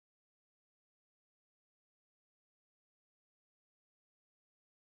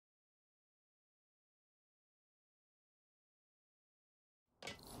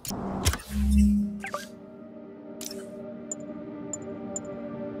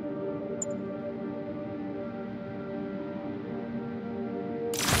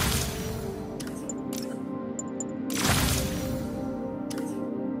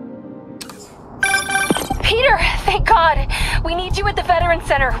Peter, thank God. We need you at the Veterans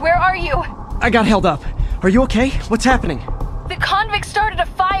Center. Where are you? I got held up. Are you okay? What's happening? The convicts started a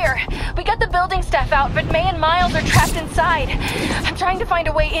fire. We got the building staff out, but May and Miles are trapped inside. I'm trying to find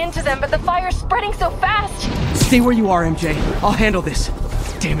a way into them, but the fire's spreading so fast. Stay where you are, MJ. I'll handle this.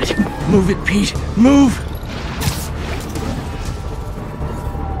 Damn it. Move it, Pete. Move!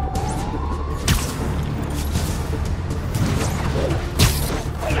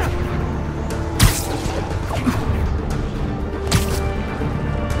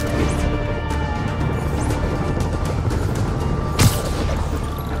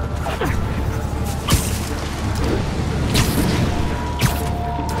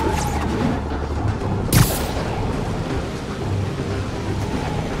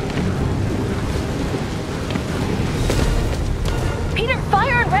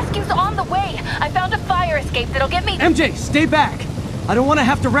 That'll get me. MJ, stay back! I don't want to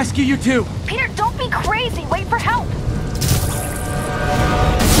have to rescue you too! Peter, don't be crazy! Wait for help!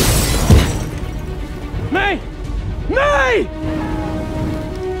 May! May!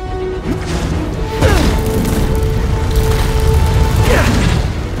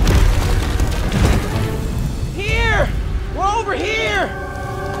 Here! We're over here!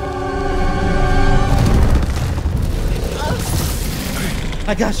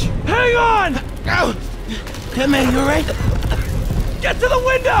 I got you. Hang on! Ow! Hey, man, you alright? Get to the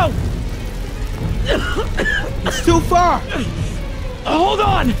window! It's too far! Hold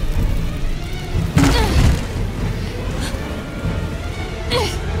on!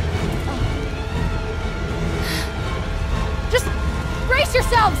 Just brace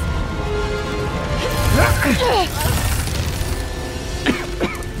yourselves!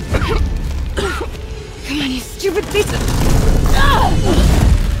 Come on, you stupid piece of...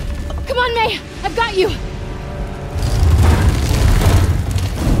 Come on, May! I've got you!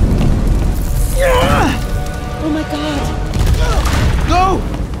 Oh my God! Go!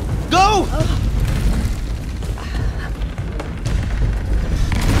 Go!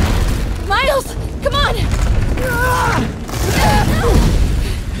 Miles! Come on!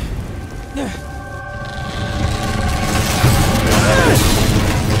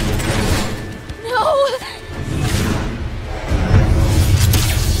 No!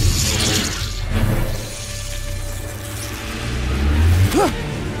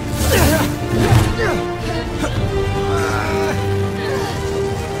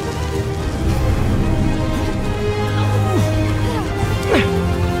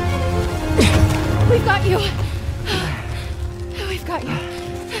 We've got you. We've got you.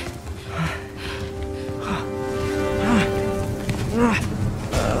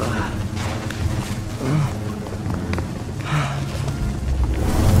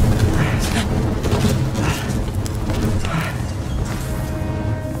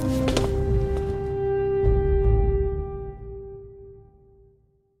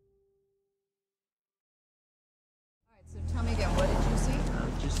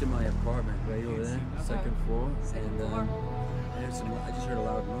 In my apartment, right over there, second floor, and I just heard a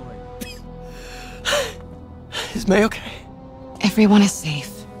loud noise. Is May okay? Everyone is safe.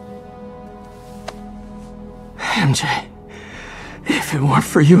 MJ, if it weren't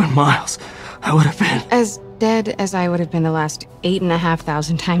for you and Miles, I would have been... As dead as I would have been the last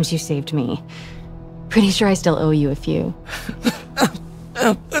 8,500 times you saved me. Pretty sure I still owe you a few.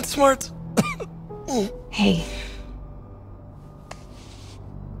 That's smart. Hey.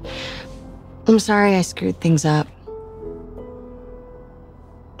 I'm sorry I screwed things up.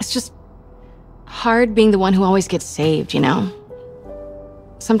 It's just hard being the one who always gets saved, you know?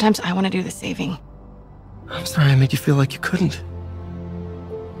 Sometimes I want to do the saving. I'm sorry I made you feel like you couldn't.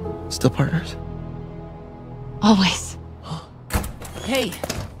 Still partners? Always. Hey.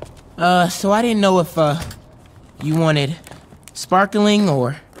 So I didn't know if, you wanted sparkling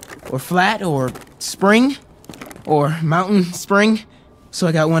or flat or spring or mountain spring. So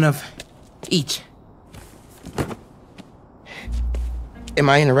I got one of each. Am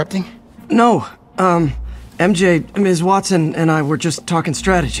I interrupting? No. MJ, Ms. Watson, and I were just talking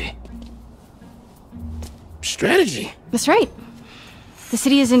strategy. Strategy? That's right. The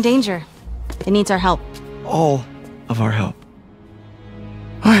city is in danger. It needs our help. All of our help.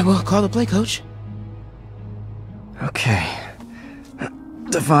 Alright, well, call the play, coach. Okay.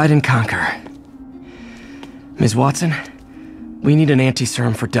 Divide and conquer. Ms. Watson, we need an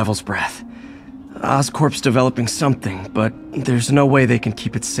anti-serum for Devil's Breath. Oscorp's developing something, but there's no way they can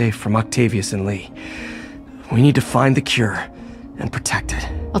keep it safe from Octavius and Lee. We need to find the cure and protect it.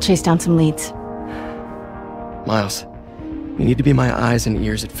 I'll chase down some leads. Miles, you need to be my eyes and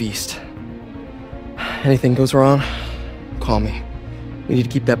ears at Feast. Anything goes wrong, call me. We need to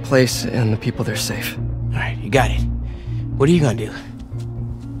keep that place and the people there safe. Alright, you got it. What are you gonna do?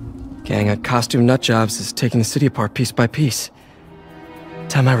 Gang at Costume Nutjobs is taking the city apart piece by piece.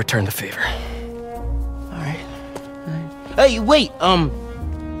 Time I return the favor. Alright. Hey, wait, how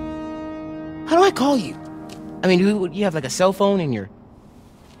do I call you? I mean, do you have like a cell phone in your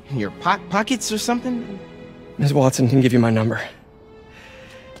pockets or something? Ms. Watson can give you my number.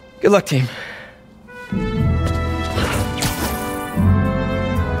 Good luck, team.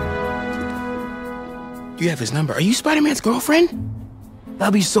 You have his number. Are you Spider-Man's girlfriend?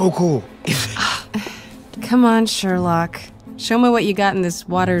 That'd be so cool. Come on, Sherlock. Show me what you got in this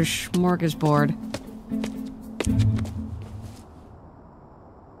water smorgasbord.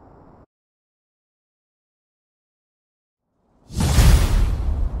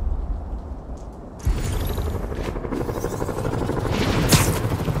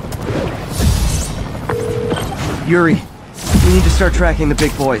 Yuri, we need to start tracking the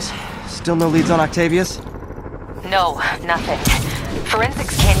big boys. Still no leads on Octavius? No, nothing.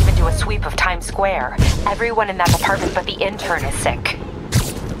 Forensics can't even do a sweep of Times Square. Everyone in that department but the intern is sick.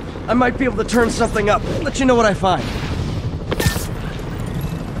 I might be able to turn something up. Let you know what I find.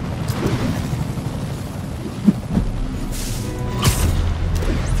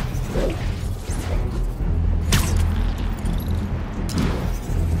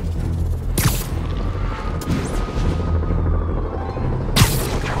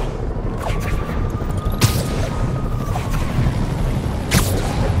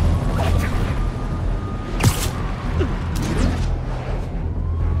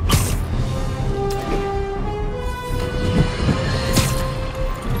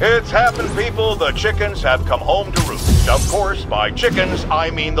 It's happened, people. The chickens have come home to roost. Of course, by chickens,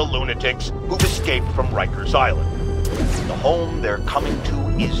 I mean the lunatics who've escaped from Rikers Island. The home they're coming to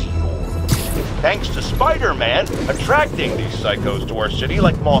is yours. Thanks to Spider-Man attracting these psychos to our city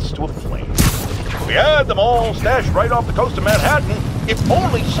like moths to a flame. We had them all stashed right off the coast of Manhattan. If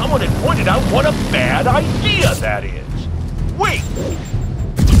only someone had pointed out what a bad idea that is. Wait!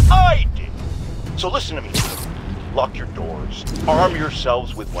 I did. So listen to me. Lock your doors. Arm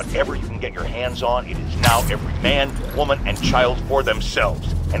yourselves with whatever you can get your hands on. It is now every man, woman, and child for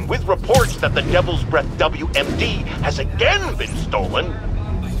themselves. And with reports that the Devil's Breath WMD has again been stolen,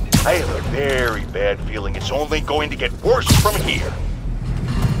 I have a very bad feeling it's only going to get worse from here.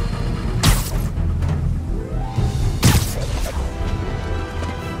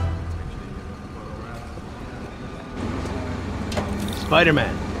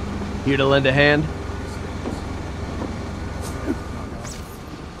 Spider-Man, here to lend a hand?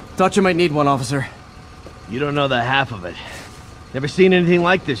 Thought you might need one, officer. You don't know the half of it. Never seen anything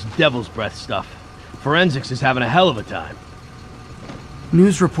like this Devil's Breath stuff. Forensics is having a hell of a time.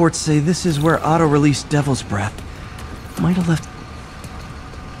 News reports say this is where Otto released Devil's Breath. Might have left...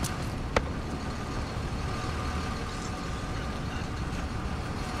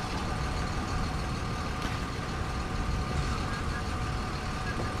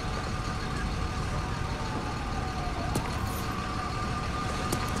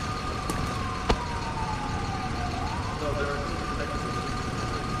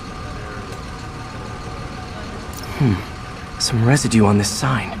 Some residue on this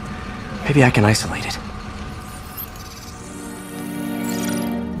sign. Maybe I can isolate it.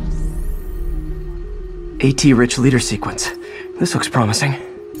 AT-rich leader sequence. This looks promising.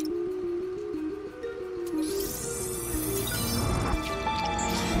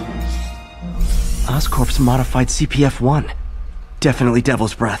 Oscorp's modified CPF-1. Definitely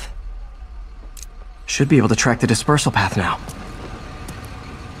Devil's Breath. Should be able to track the dispersal path now.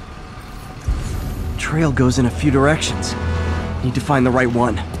 Trail goes in a few directions. Need to find the right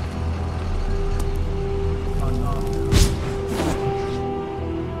one.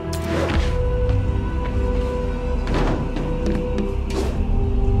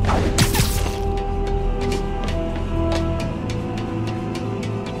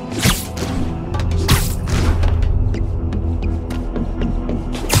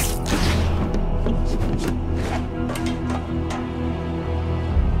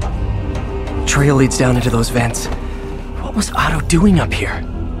 Trail leads down into those vents. What was Otto doing up here?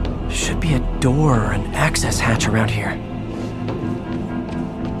 Should be a door or an access hatch around here.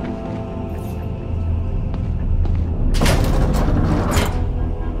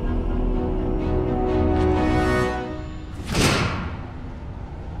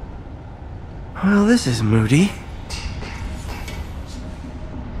 Well, this is moody.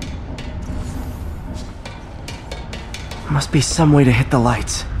 Must be some way to hit the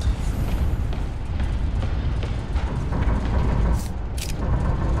lights.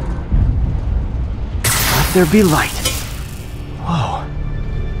 Let there be light. Whoa.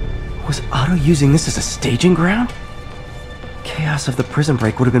 Was Otto using this as a staging ground? Chaos of the prison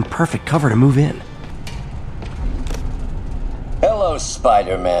break would have been perfect cover to move in. Hello,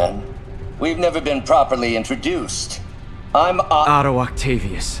 Spider-Man. We've never been properly introduced. I'm Otto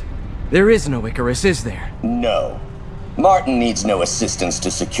Octavius. There is no Icarus, is there? No. Martin needs no assistance to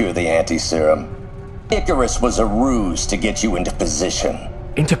secure the anti-serum. Icarus was a ruse to get you into position.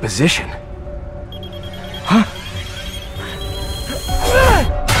 Into position? Huh?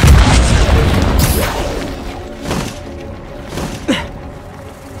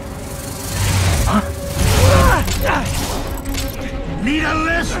 Need a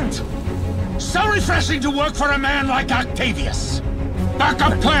lift? So refreshing to work for a man like Octavius.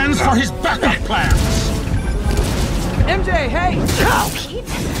 Backup plans for his backup plans. MJ, hey! Pete?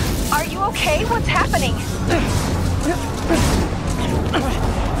 Are you okay? What's happening?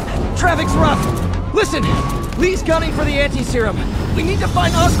 Traffic's rough. Listen, Lee's gunning for the anti-serum. We need to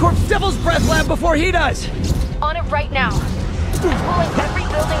find Oscorp's Devil's Breath lab before he does. On it right now. I'm pulling every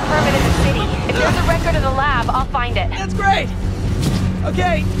building permit in the city. If there's a record of the lab, I'll find it. That's great!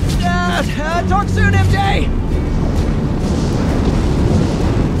 Okay, talk soon, MJ!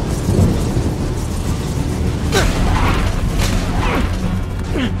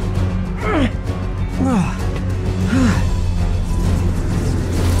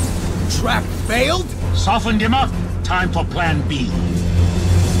 Trap failed? Softened him up. Time for plan B.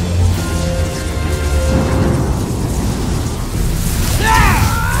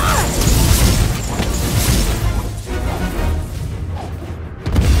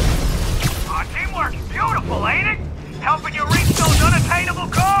 Teamwork's beautiful, ain't it? Helping you reach those unattainable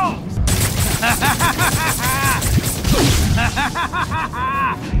goals!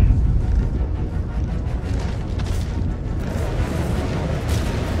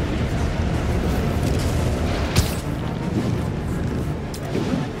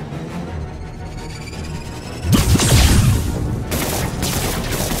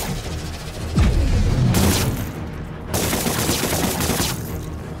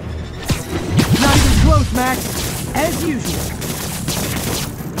 Max, as usual.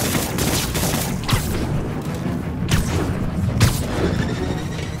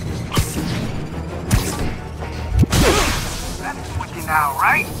 That's with you now,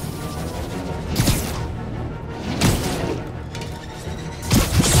 right?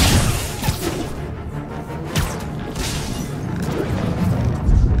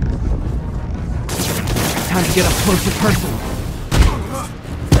 Time to get up close and personal.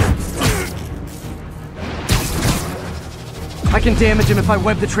 I can damage him if I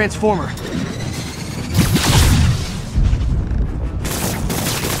web the transformer.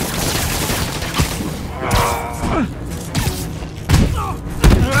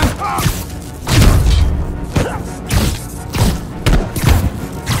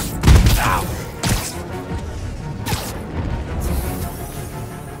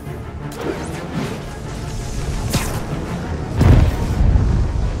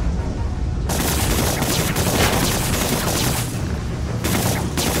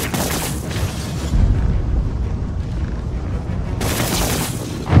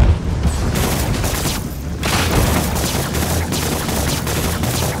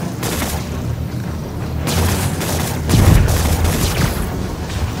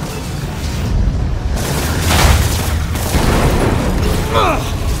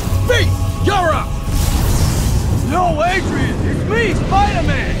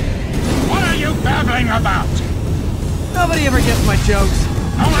 Nobody ever gets my jokes.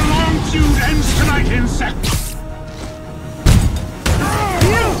 Our long feud ends tonight, insect.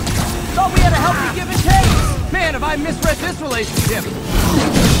 You! Thought we had a healthy give and take. Man, have I misread this relationship.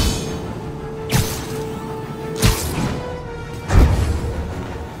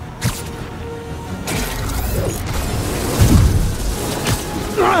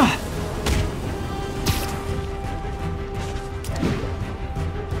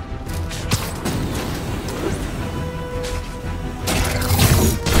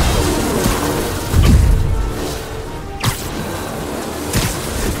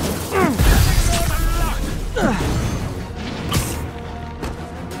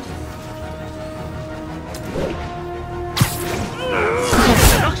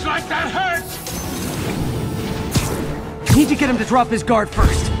 Looks like that hurt. Need to get him to drop his guard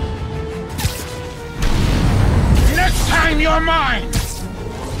first. Next time you're mine.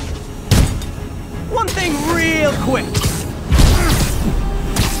 One thing real quick.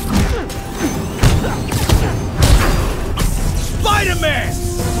 Spider-Man!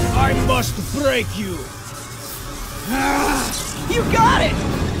 I must break you. You got it!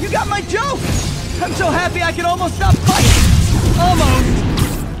 You got my joke! I'm so happy I can almost stop fighting! Almost!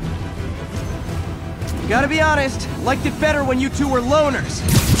 Gotta be honest, liked it better when you two were loners.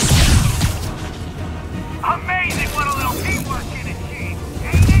 Amazing what a little teamwork can achieve,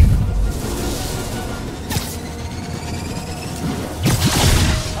 ain't it?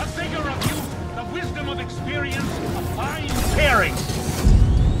 A figure of youth, the wisdom of experience, a fine pairing.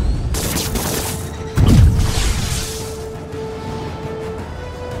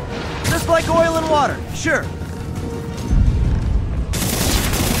 Just like oil and water, sure.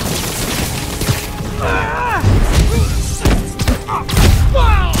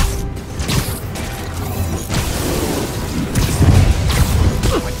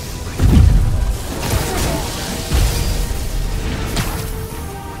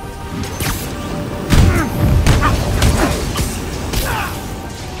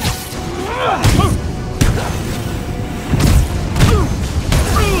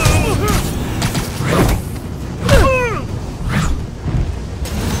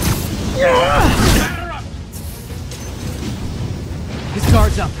 His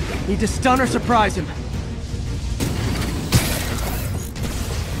guard's up. Need to stun or surprise him.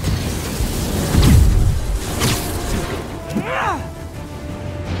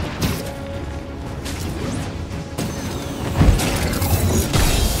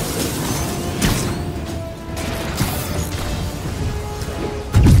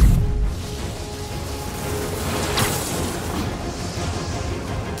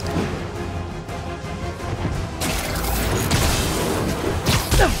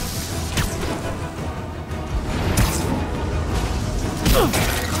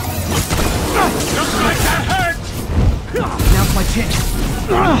 Now's my chance.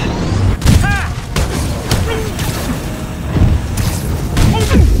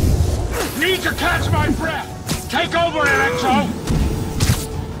 Need to catch my breath. Take over, Electro.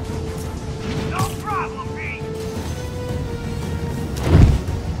 No problem, Pete.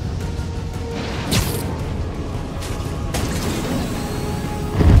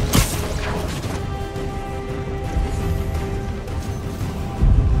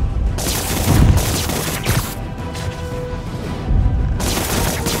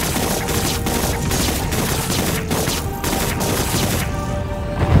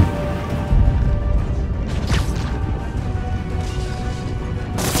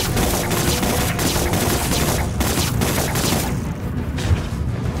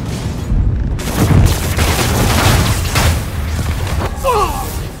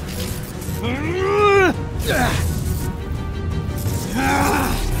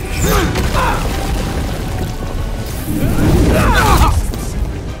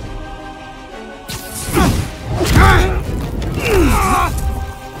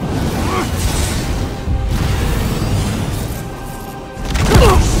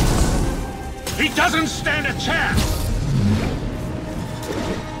 He doesn't stand a chance.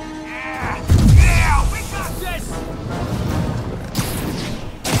 Yeah, we got this.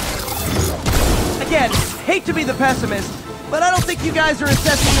 Again, hate to be the pessimist, but I don't think you guys are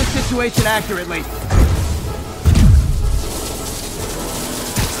assessing this situation accurately.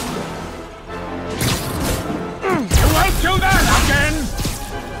 You won't do that again.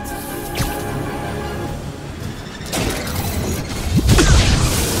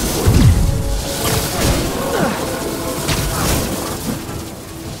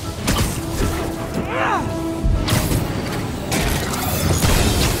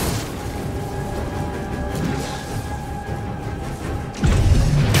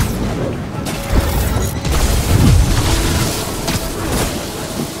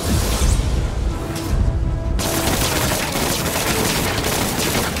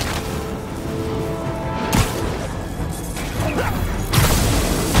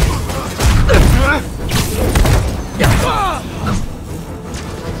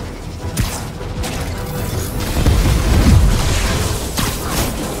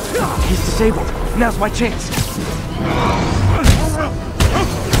 He's disabled. Now's my chance.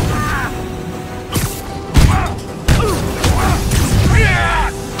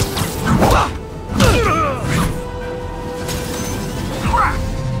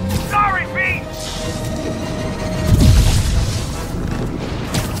 Sorry, Pete.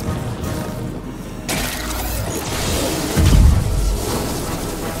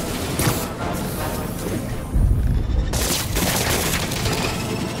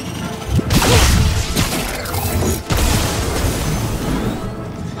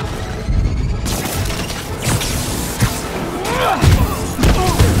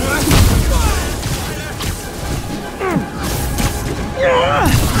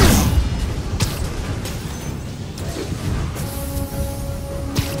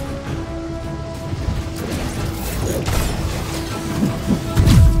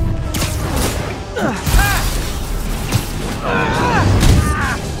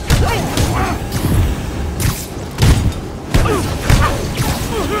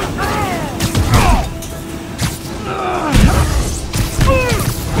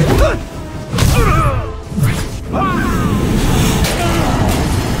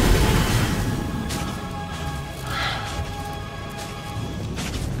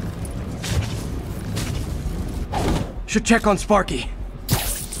 Should check on Sparky.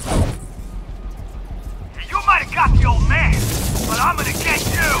 You might have got the old man, but I'm gonna get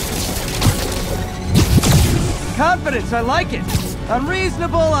you! Confidence, I like it.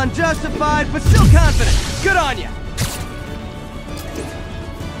 Unreasonable, unjustified, but still confident. Good on ya.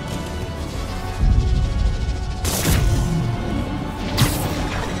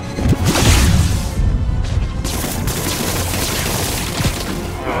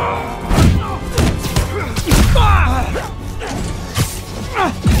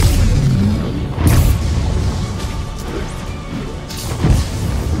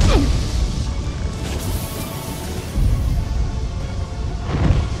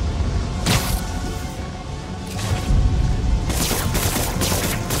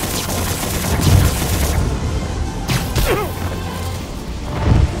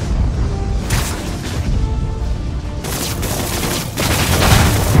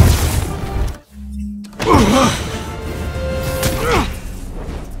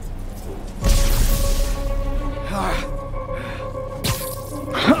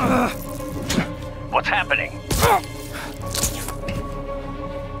 What's happening?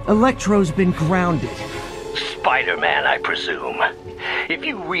 Electro's been grounded. Spider-Man, I presume. If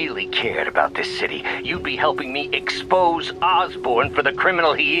you really cared about this city, you'd be helping me expose Osborn for the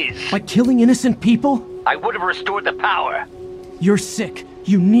criminal he is. By killing innocent people? I would have restored the power. You're sick.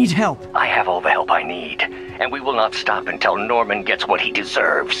 You need help. I have all the help I need, and we will not stop until Norman gets what he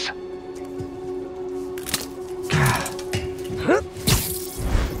deserves.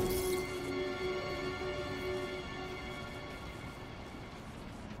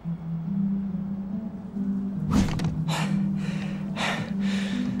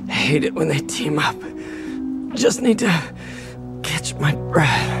 I hate it when they team up. Just need to catch my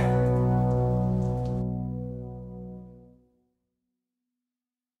breath.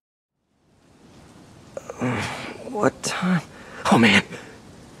 What time? Oh man.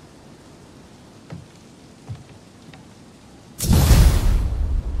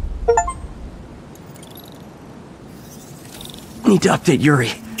 Need to update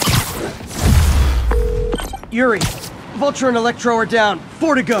Yuri. Yuri, Vulture and Electro are down.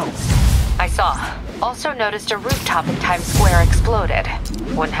 4 to go. I saw. Also noticed a rooftop in Times Square exploded.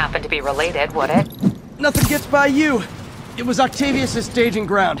 Wouldn't happen to be related, would it? Nothing gets by you. It was Octavius' staging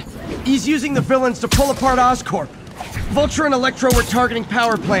ground. He's using the villains to pull apart Oscorp. Vulture and Electro were targeting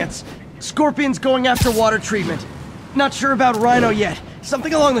power plants. Scorpion's going after water treatment. Not sure about Rhino yet.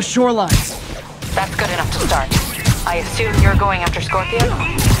 Something along the shorelines. That's good enough to start. I assume you're going after Scorpion?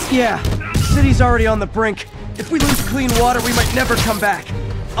 Yeah. City's already on the brink. If we lose clean water, we might never come back.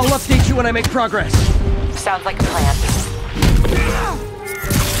 I'll update you when I make progress. Sounds like a plan.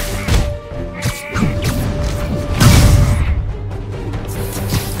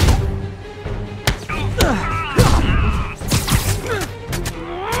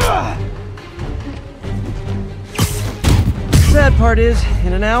 Sad part is,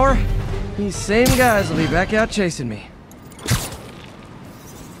 in an hour, these same guys will be back out chasing me.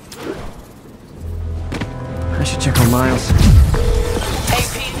 I should check on Miles. Hey,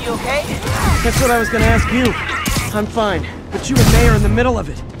 Pete, you okay? That's what I was gonna ask you. I'm fine, but you and May are in the middle of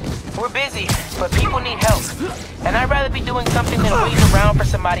it. We're busy, but people need help. And I'd rather be doing something than waiting around for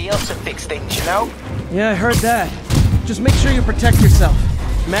somebody else to fix things, you know? Yeah, I heard that. Just make sure you protect yourself.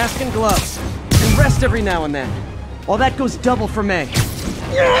 Mask and gloves. And rest every now and then. Well, that goes double for May.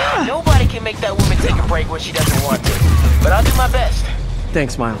 Nobody can make that woman take a break when she doesn't want to. But I'll do my best.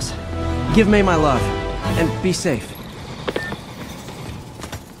 Thanks, Miles. Give May my love. And be safe.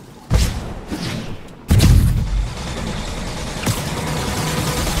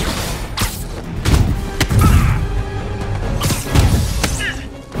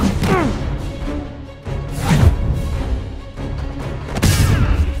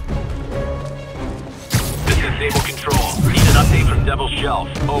 Shelf.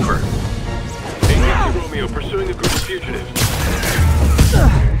 Over. Agency Romeo pursuing a group of fugitives.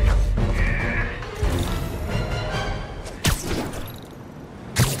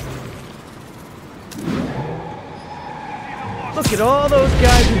 Look at all those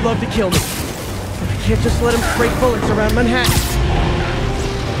guys who'd love to kill me. I can't just let them spray bullets around Manhattan.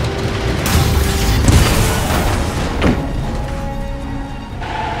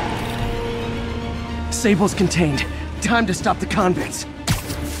 Sable's contained. Time to stop the convicts.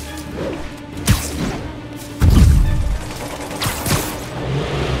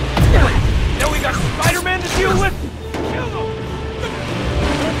 Now we got Spider-Man to deal with!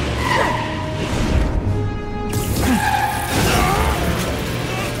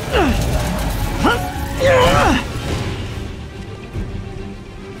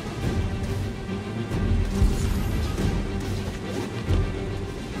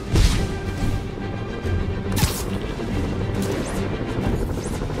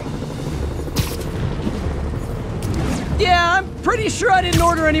 Yeah, I'm pretty sure I didn't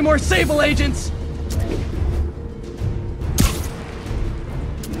order any more Sable agents.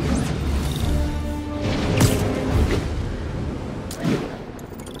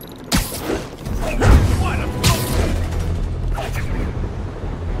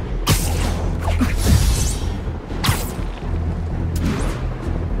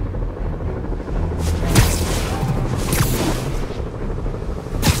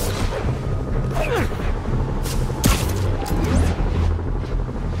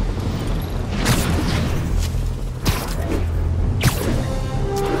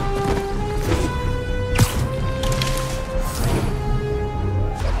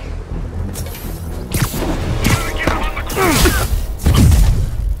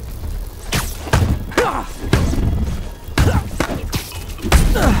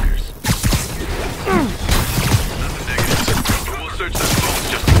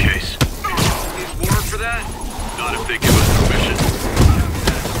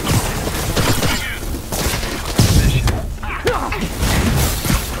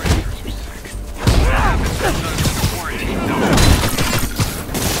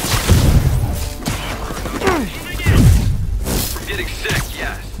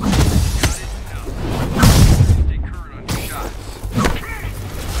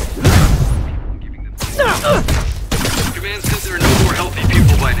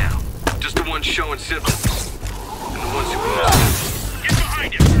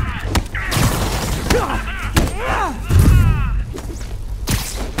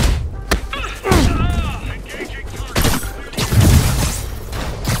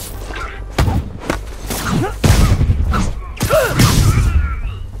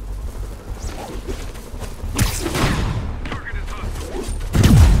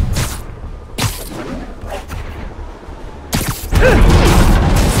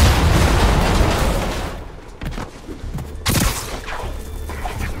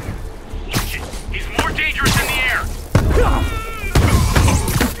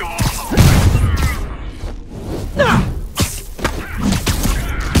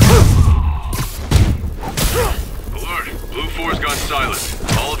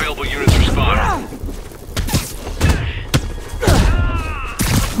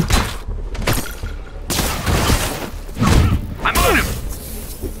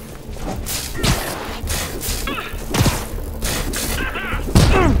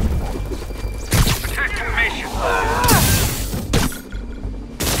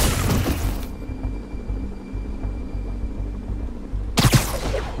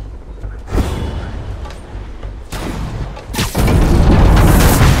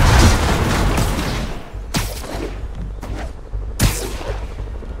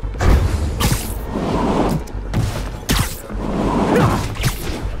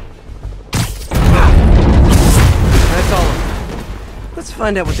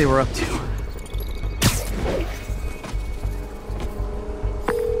 Find out what they were up to.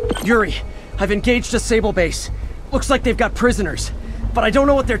 Yuri, I've engaged a Sable base. Looks like they've got prisoners. But I don't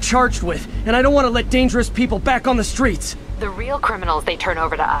know what they're charged with, and I don't want to let dangerous people back on the streets. The real criminals they turn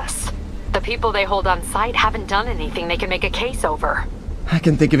over to us. The people they hold on site haven't done anything they can make a case over. I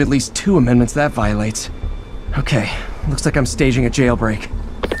can think of at least 2 amendments that violates. Okay, looks like I'm staging a jailbreak.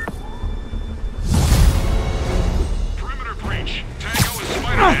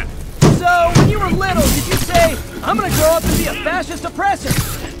 So, when you were little, did you say, I'm gonna grow up and be a fascist oppressor?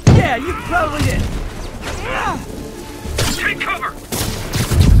 Yeah, you probably did. Take cover!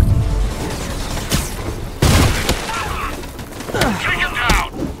 Take him down!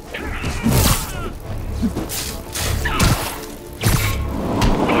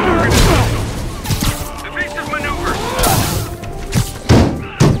 Evasive maneuver!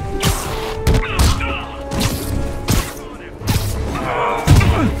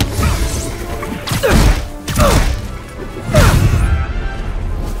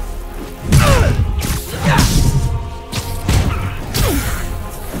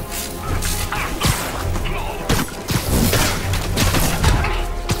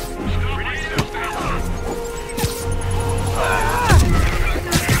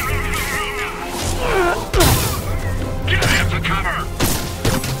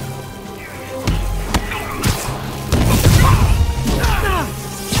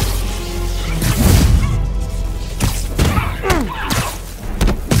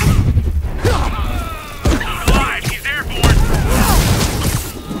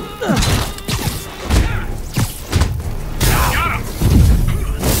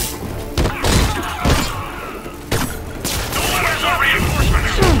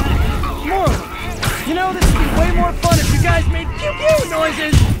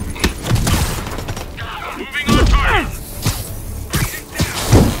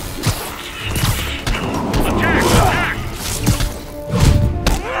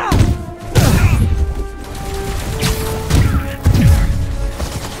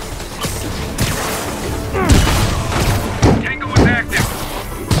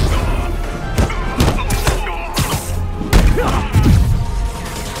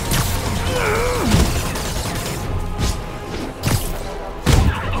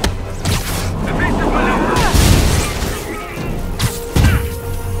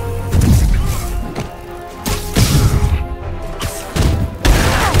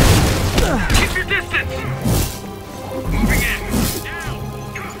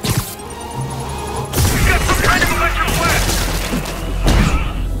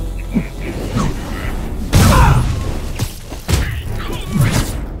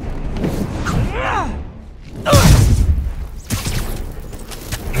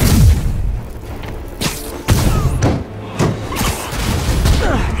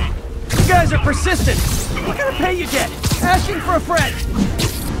 persistent. What kind of pay you get? Asking for a friend.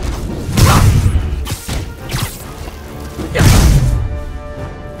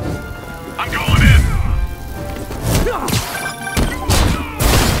 I'm going in.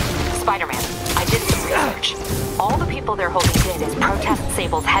 Spider-Man, I did some research. All the people they're holding did is protest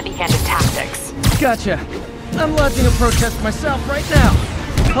Sable's heavy-handed tactics. Gotcha. I'm lodging a protest myself right now.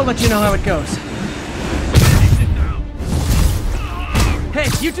 I'll let you know how it goes. Hey,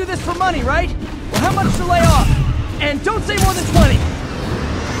 you do this for money, right? Well, how much to lay off? And don't say more than 20.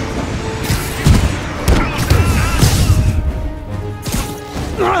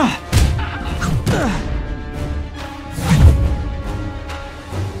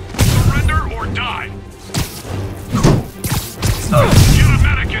 Surrender or die. Get a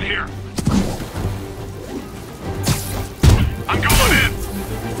medic in here. I'm going in.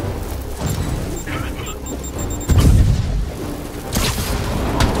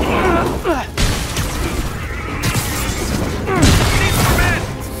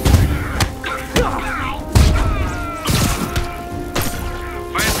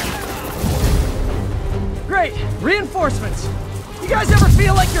 Great! Reinforcements! You guys ever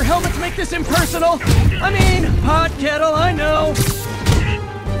feel like your helmets make this impersonal? I mean, hot kettle, I know!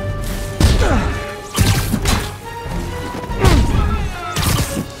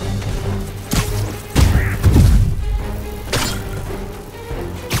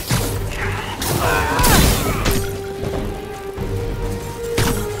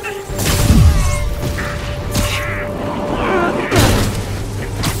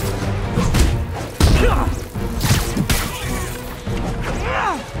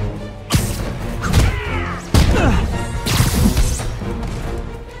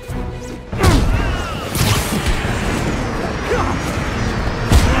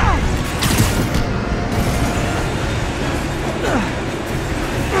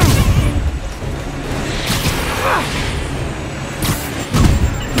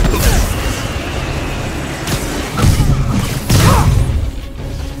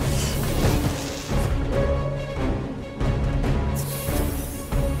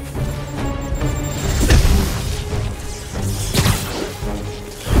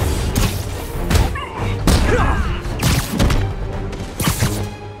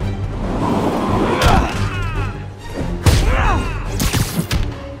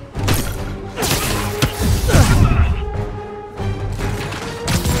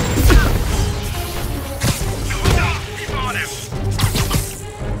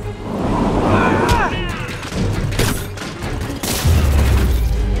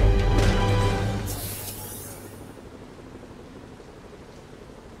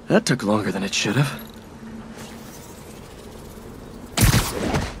 That took longer than it should have.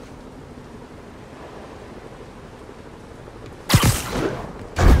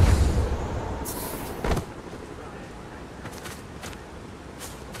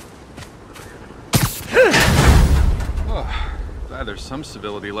 Oh, glad there's some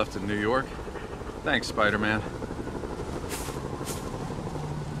civility left in New York. Thanks, Spider-Man.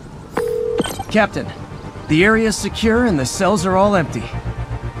 Captain, the area's secure and the cells are all empty.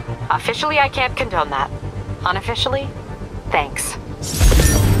 Officially, I can't condone that. Unofficially, thanks.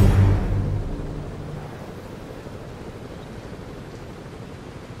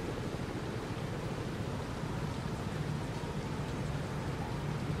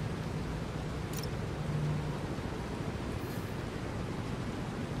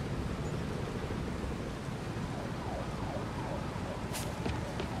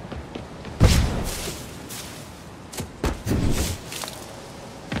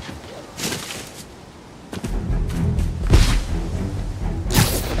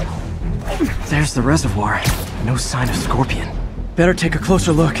 There's the reservoir. No sign of Scorpion. Better take a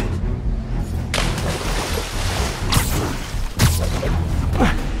closer look.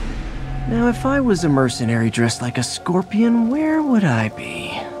 Now, if I was a mercenary dressed like a Scorpion, where would I be?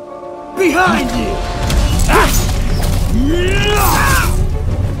 Behind you!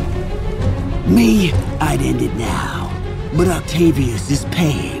 Me, I'd end it now. But Octavius is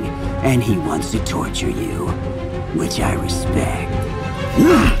paying, and he wants to torture you, which I respect.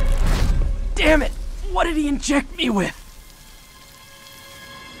 Damn it! What did he inject me with?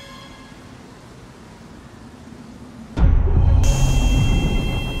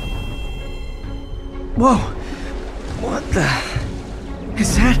 Whoa! What the...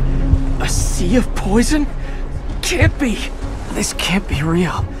 Is that a sea of poison? Can't be! This can't be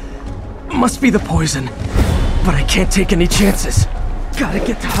real. Must be the poison. But I can't take any chances. Gotta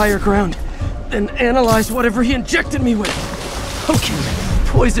get to higher ground, then analyze whatever he injected me with. Okay,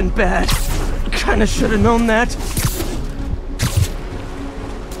 poison bad. Kinda should've known that.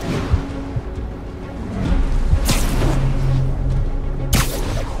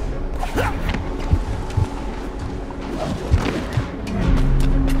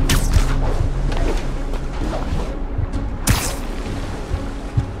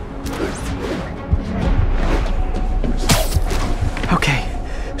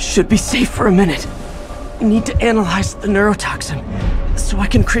 should be safe for a minute. I need to analyze the neurotoxin so I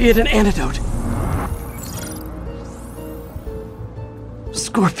can create an antidote.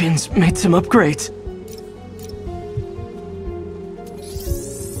 Scorpion's made some upgrades.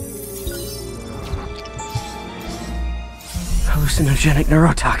 Hallucinogenic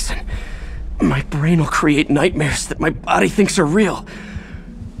neurotoxin. My brain will create nightmares that my body thinks are real.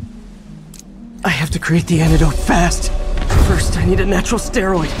 I have to create the antidote fast. First, I need a natural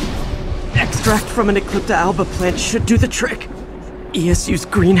steroid. Extract from an Eclipta alba plant should do the trick. ESU's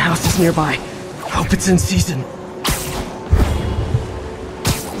greenhouse is nearby. Hope it's in season.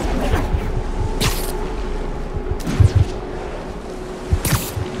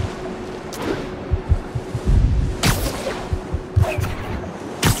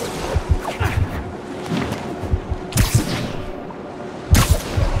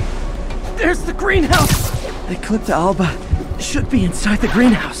 There's the greenhouse! Eclipta alba should be inside the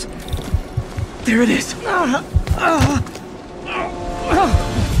greenhouse. There it is. Is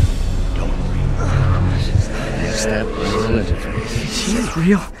that real? She's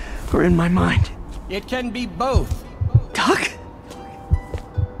real or in my mind? It can be both. Doc?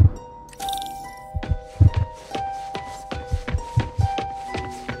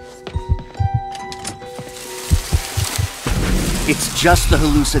 It's just the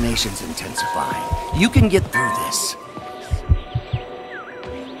hallucinations intensifying. You can get through this.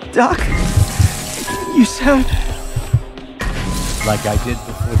 Doc? You sound... like I did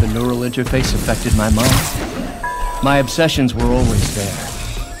before the neural interface affected my mind. My obsessions were always there,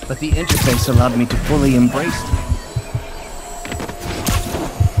 but the interface allowed me to fully embrace them.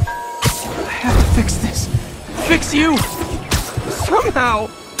 I have to fix this. Fix you! Somehow!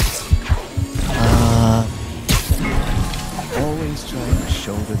 Always trying to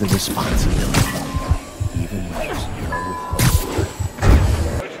shoulder the responsibility, even when there's no hope.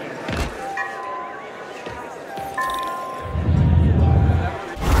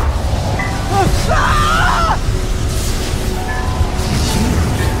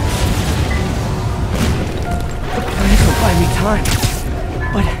 The plans will buy me time,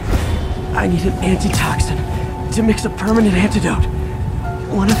 but I need an antitoxin to mix a permanent antidote.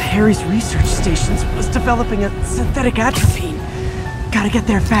 One of Harry's research stations was developing a synthetic atropine. Gotta get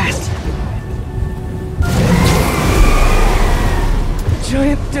there fast.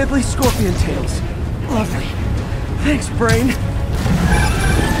 Giant deadly scorpion tails. Lovely. Thanks, brain.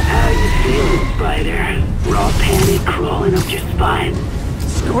 How you feeling, Spider? Raw panic crawling up your spine.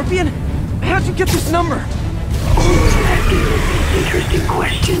 Scorpion? How'd you get this number? Asking these interesting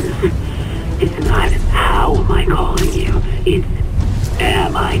questions. It's not how am I calling you, it's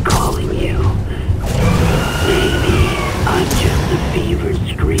am I calling you? Maybe I'm just the fevered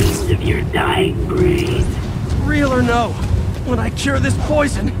screams of your dying brain. Real or no, when I cure this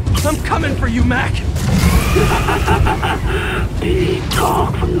poison, I'm coming for you, Mac. Big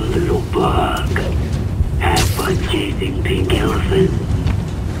talk from the little bug. Have fun chasing pink elephants.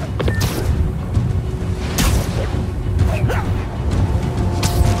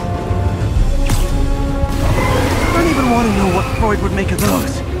 I don't even want to know what Freud would make of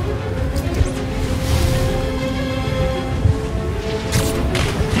those.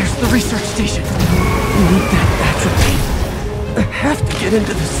 There's the research station. I need that atropine. I have to get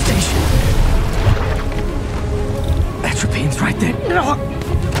into the station. Atropine's right there.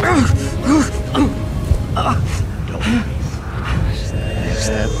 Is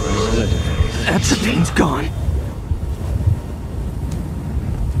that real? Atropine's gone.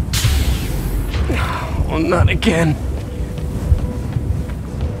 Oh, not again.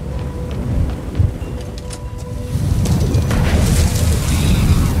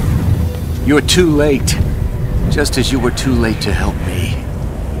 You're too late. Just as you were too late to help me.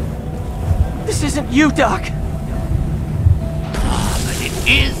 This isn't you, Doc. But it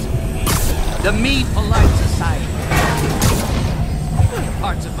is the me polite society.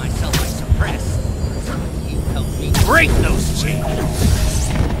 Parts of myself I suppress. You help me break those chains.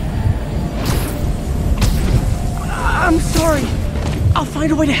 I'm sorry. I'll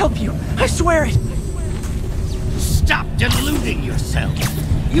find a way to help you. I swear it. Stop deluding yourself.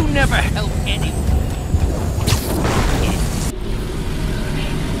 You never help anyone.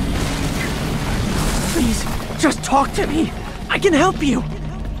 Please, just talk to me. I can help you.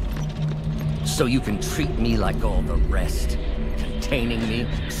 So you can treat me like all the rest. Containing me,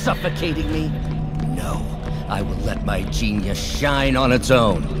 suffocating me. No, I will let my genius shine on its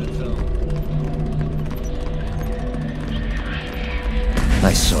own.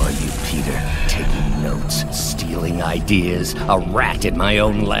 I saw you, Peter, taking notes, stealing ideas, a rat in my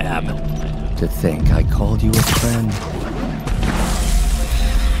own lab. To think I called you a friend.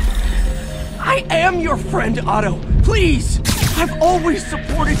 I am your friend, Otto. Please! I've always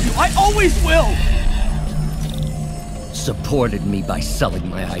supported you. I always will! Supported me by selling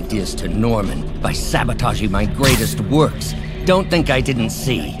my ideas to Norman, by sabotaging my greatest works. Don't think I didn't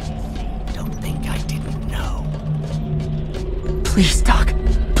see. Don't think I didn't know. Please, Doc.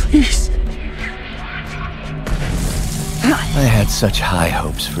 Please. I had such high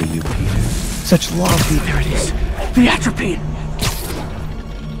hopes for you, Peter. Such lofty... There it is. The atropine.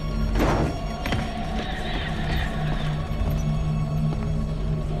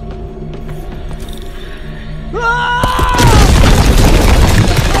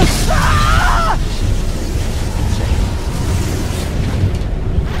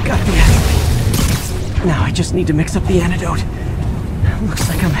 Got the atropine. Now I just need to mix up the antidote. Looks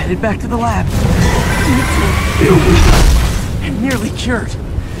like I'm headed back to the lab. And nearly cured.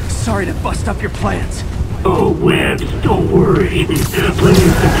 Sorry to bust up your plans. Oh, Webs, don't worry. Plenty of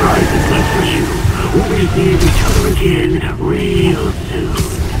surprises left for you. We'll be seeing each other again real soon.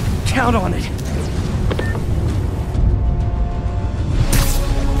 Count on it.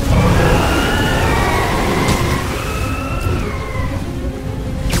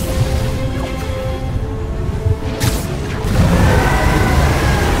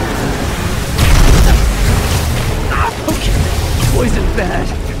 Poison bad.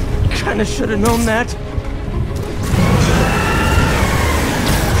 Kinda should've known that.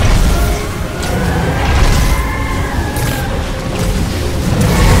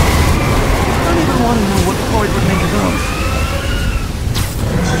 I don't even want to know what Floyd would make of those.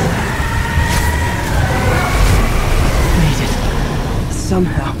 Made it.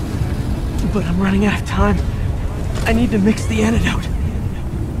 Somehow. But I'm running out of time. I need to mix the antidote.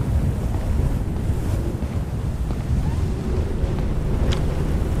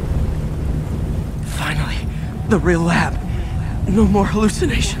 The real lab. No more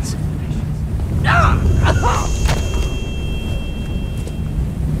hallucinations.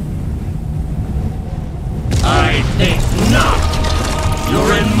 I think not.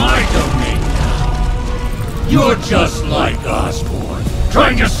 You're in my domain now. You're just like Osborn,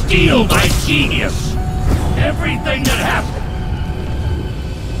 trying to steal my genius. Everything that happened.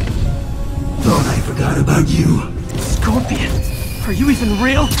 Thought I forgot about you. Scorpion, are you even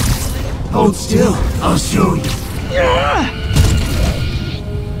real? Hold still, I'll show you. That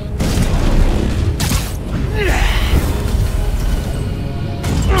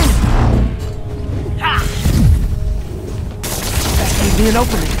gave me an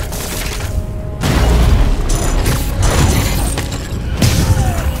opening.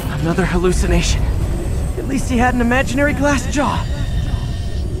 Another hallucination. At least he had an imaginary glass jaw.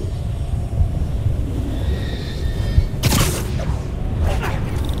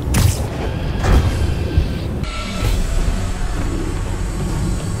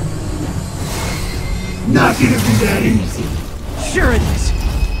 Not gonna be that easy. Sure it is.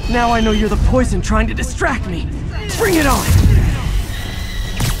 Now I know you're the poison trying to distract me. Bring it on!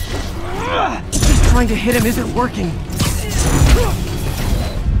 Just trying to hit him isn't working.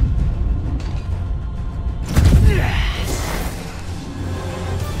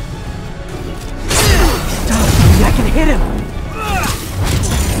 Stop, I can hit him!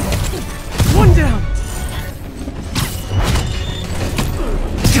 One down!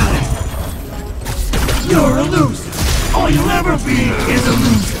 Got him! You're a loser! All you'll ever be is a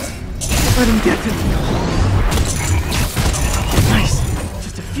loser! Let him get to me. Nice.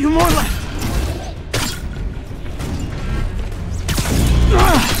 Just a few more left.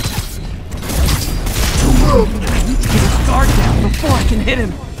 I need to get his guard down before I can hit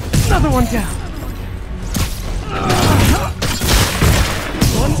him. Another one down.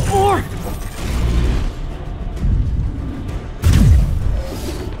 One more.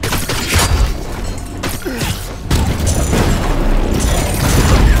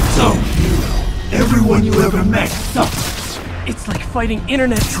 So, everyone you ever met sucks. It's like fighting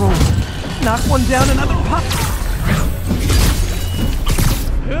internet trolls. Knock one down, another pop.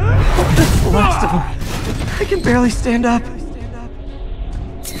 That's the last of them. I can barely stand up.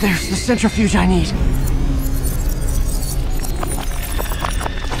 There's the centrifuge I need.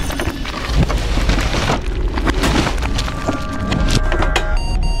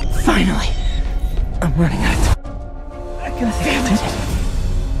 Finally. I'm running out of time. I can stand it.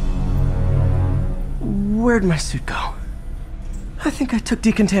 Where'd my suit go? I think I took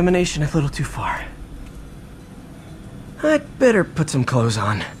decontamination a little too far. I'd better put some clothes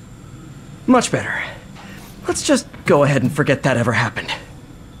on. Much better. Let's just go ahead and forget that ever happened.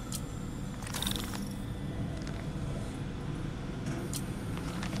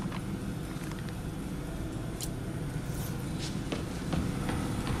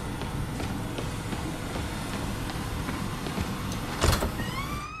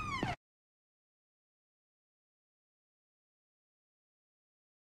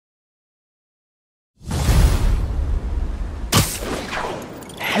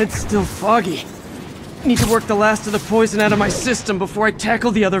 Head's still foggy. Need to work the last of the poison out of my system before I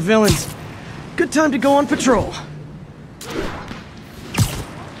tackle the other villains. Good time to go on patrol.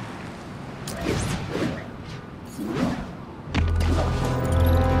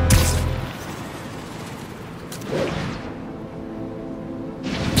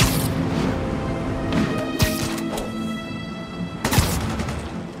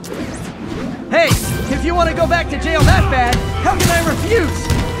 Hey, if you want to go back to jail that bad, how can I refuse?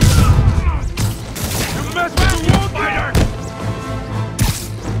 You mess with the wall, Spider!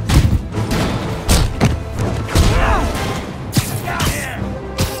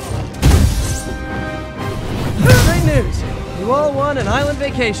 Great news! You all won an island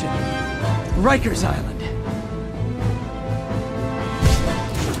vacation. Rikers Island.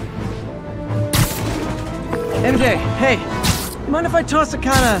 MJ, hey, mind if I toss a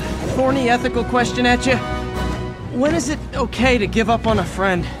kinda thorny ethical question at you? When is it okay to give up on a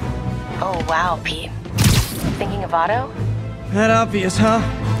friend? Oh, wow, Pete. Thinking of Otto? That obvious, huh?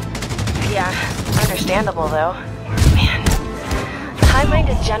 Yeah, understandable though. Man, the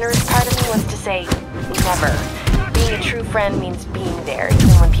high-minded, generous part of me wants to say never. Being a true friend means being there, even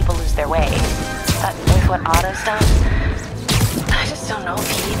when people lose their way. But with what Otto's done, I just don't know,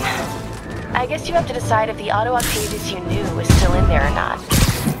 Pete. I guess you have to decide if the Otto Octavius you knew is still in there or not.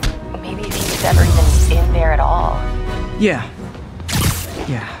 Maybe if he's ever even in there at all. Yeah.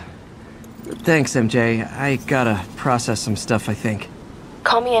 Thanks, MJ. I gotta process some stuff, I think.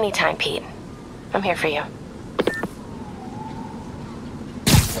 Call me anytime, Pete. I'm here for you.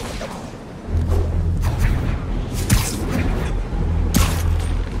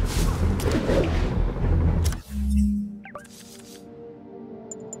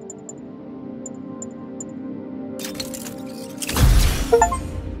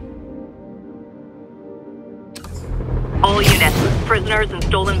 All units, prisoners and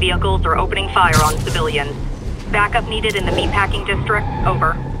stolen vehicles are opening fire on civilians. Backup needed in the meatpacking district.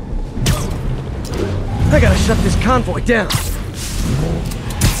 Over. I gotta shut this convoy down.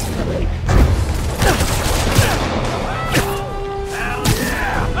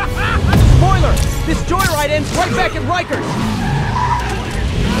 Spoiler! This joyride ends right back at Rikers!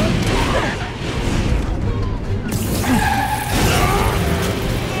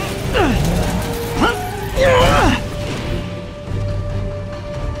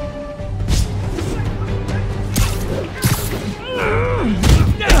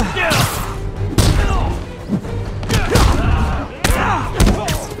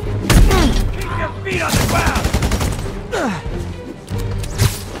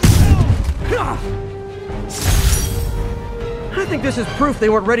 I think this is proof they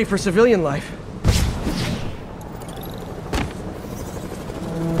weren't ready for civilian life.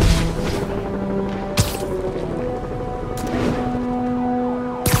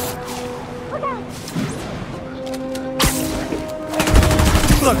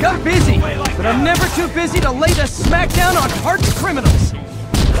 Look, I'm busy, but I'm never too busy to lay the smackdown on hardened criminals.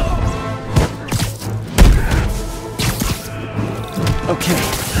 Okay,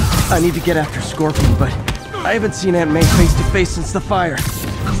 I need to get after Scorpion, but I haven't seen Aunt May face to face since the fire.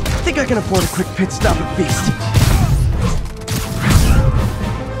 I think I can afford a quick pit stop at Feast.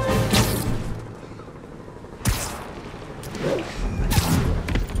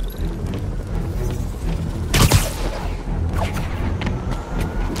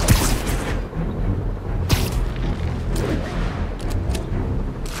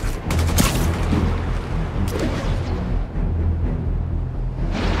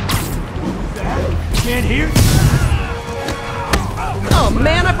 Can't hear? Oh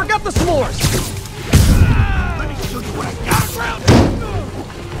man, I forgot the s'mores! Let me show you what I got around.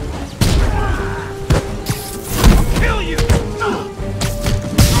 I'll kill you!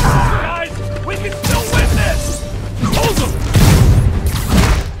 Guys, we can still win this! Hold them!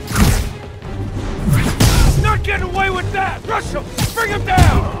 Not getting away with that! Rush him! Bring him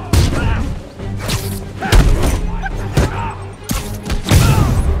down!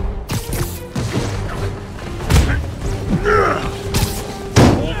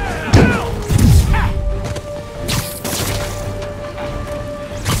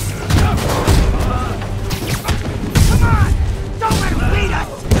 Come on!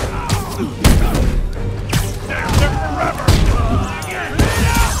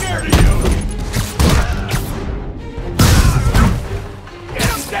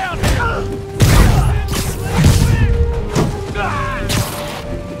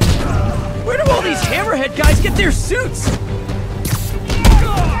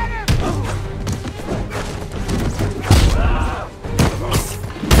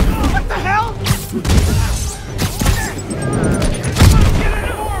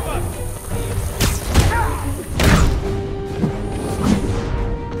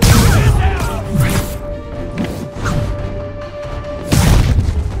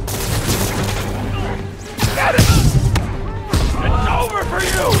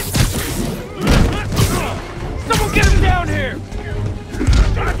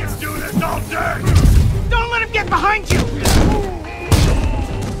 Don't let him get behind you!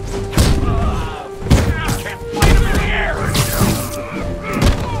 Can't fight him in the air!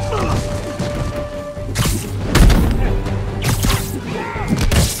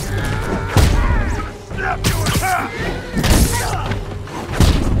 Snap to attack!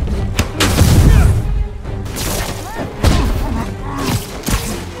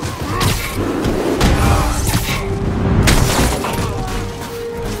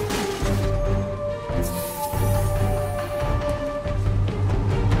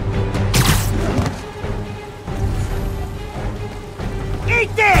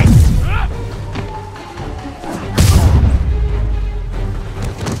 Eat this!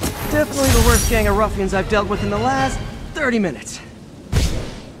 Definitely the worst gang of ruffians I've dealt with in the last 30 minutes.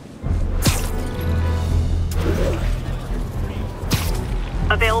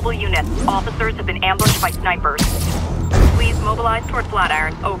 Available units. Officers have been ambushed by snipers. Please mobilize toward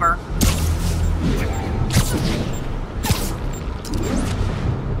Flatiron. Over.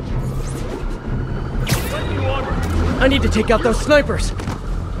 I need to take out those snipers.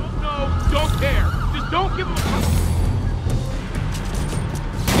 No, don't care. Just don't give him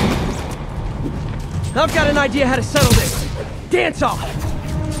I've got an idea how to settle this. Dance off.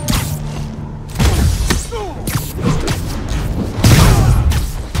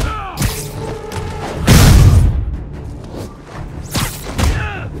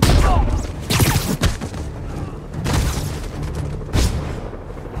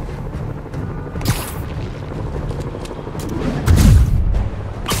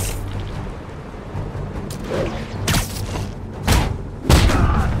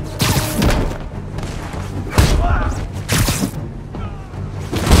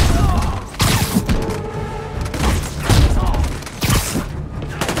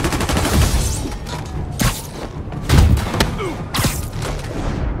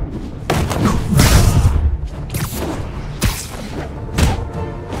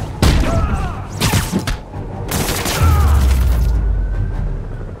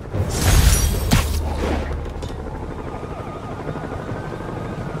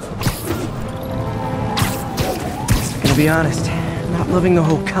 To be honest, not loving the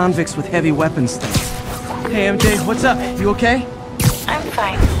whole convicts with heavy weapons thing. Hey MJ, what's up? You okay? I'm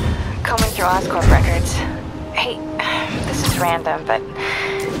fine. Combing through Oscorp records. Hey, this is random, but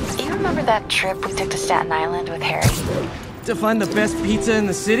you remember that trip we took to Staten Island with Harry? To find the best pizza in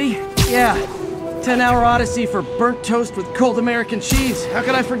the city? Yeah. 10-hour odyssey for burnt toast with cold American cheese. How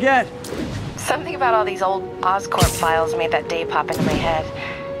could I forget? Something about all these old Oscorp files made that day pop into my head.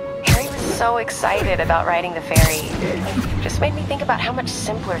 Harry was so excited about riding the ferry. Just made me think about how much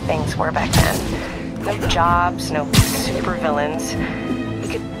simpler things were back then. No jobs, no supervillains. We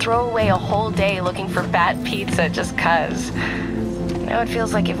could throw away a whole day looking for bad pizza just 'cause. Now it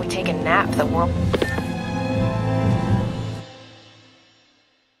feels like if we take a nap, the world...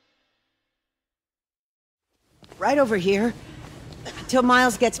 Right over here. Until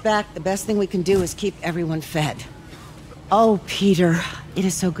Miles gets back, the best thing we can do is keep everyone fed. Oh, Peter, it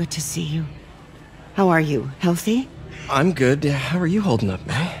is so good to see you. How are you? Healthy? I'm good. How are you holding up,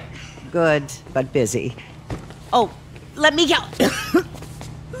 May? Good, but busy. Oh, let me go.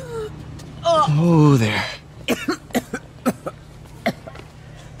 Oh, there.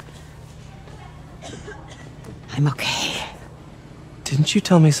 I'm okay. Didn't you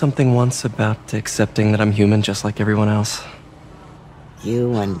tell me something once about accepting that I'm human just like everyone else?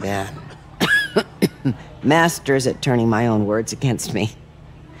 You and Ben. Masters at turning my own words against me.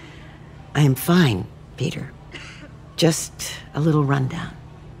 I am fine, Peter. Just a little rundown.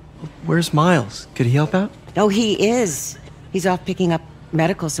 Where's Miles? Could he help out? Oh, he is. He's off picking up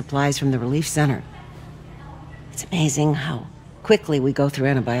medical supplies from the relief center. It's amazing how quickly we go through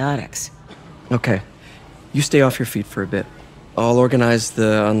antibiotics. Okay. You stay off your feet for a bit. I'll organize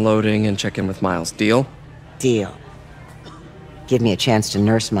the unloading and check in with Miles. Deal? Deal. Give me a chance to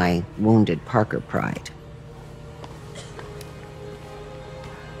nurse my wounded Parker pride.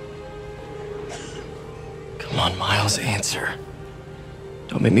 Come on, Miles, answer.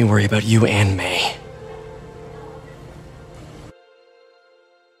 Don't make me worry about you and May.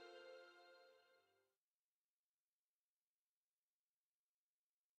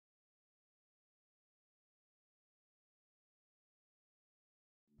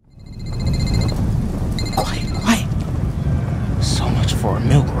 Quiet. So much for a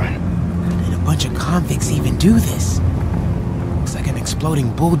milk run. How did a bunch of convicts even do this? Looks like an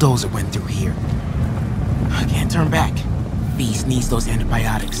exploding bulldozer went through here. I can't turn back. Beast needs those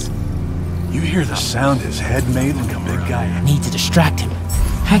antibiotics. You hear the sound his head made like a big guy. I need to distract him.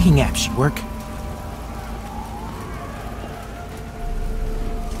 Hacking app should work.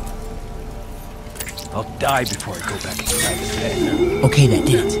 I'll die before I go back inside his head. Okay, that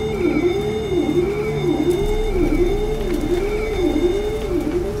did it.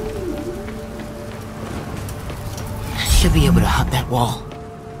 Should be able to hop that wall.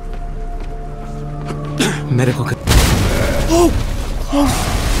 Medical. Oh!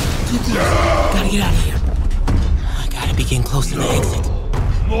 Gotta get out of here. I gotta be getting close to the exit.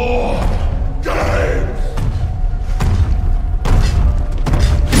 More games!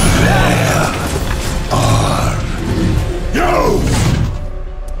 Where are you?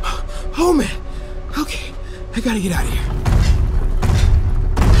 Oh man. Okay, I gotta get out of here.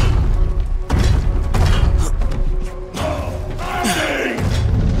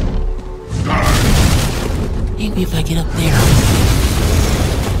 Maybe if I get up there.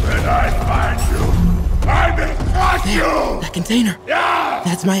 When I find you, I will crush you! That container. Yeah!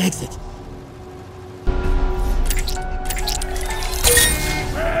 That's my exit.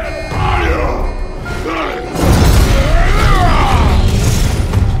 Where are you?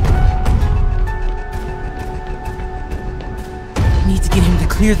 Need to get him to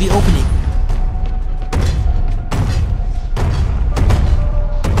clear the opening.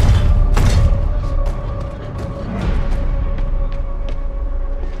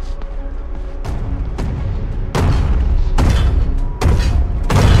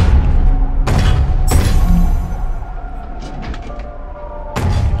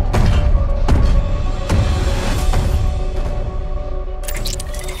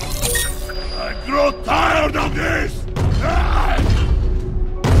 Tired of this!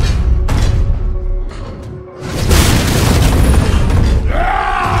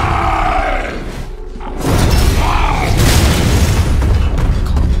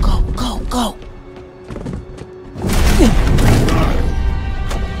 Go!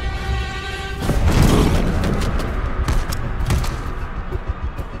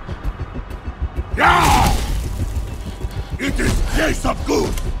 It is case of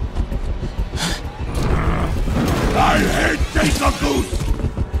goose! I hate case of goose!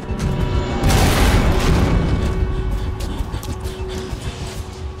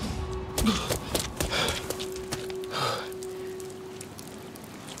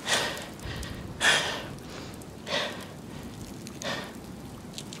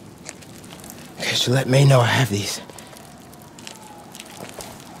 Okay, so let May know I have these.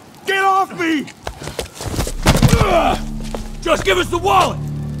 Get off me! Just give us the wallet!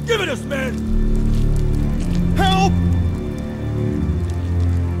 Give it us, man! Help!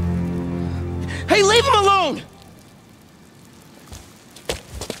 Hey, leave him alone!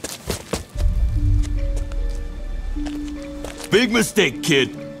 Big mistake, kid.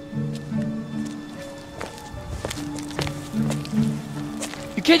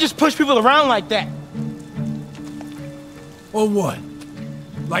 You can't just push people around like that. Or what?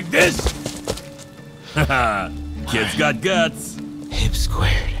 Like this? Haha, kid's got guts. Hip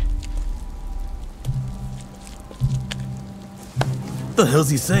squared. What the hell's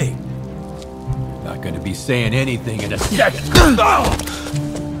he saying? Not gonna be saying anything in a second.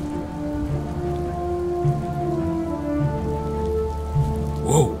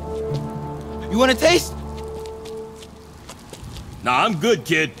 Whoa. You want a taste? Nah, I'm good,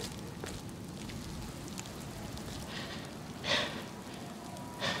 kid.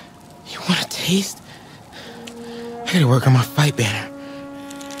 You want a taste? I gotta work on my fight banner.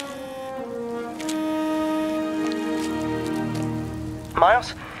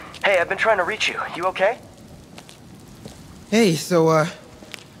 Miles? Hey, I've been trying to reach you. You okay? Hey, so,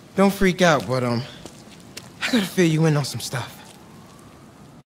 don't freak out, but, I gotta fill you in on some stuff.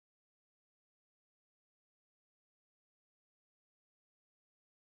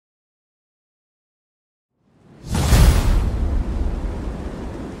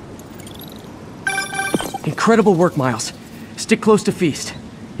 Incredible work, Miles. Stick close to Feast.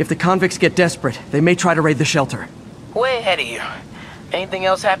 If the convicts get desperate, they may try to raid the shelter. Way ahead of you. Anything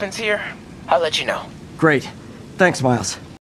else happens here, I'll let you know. Great. Thanks, Miles.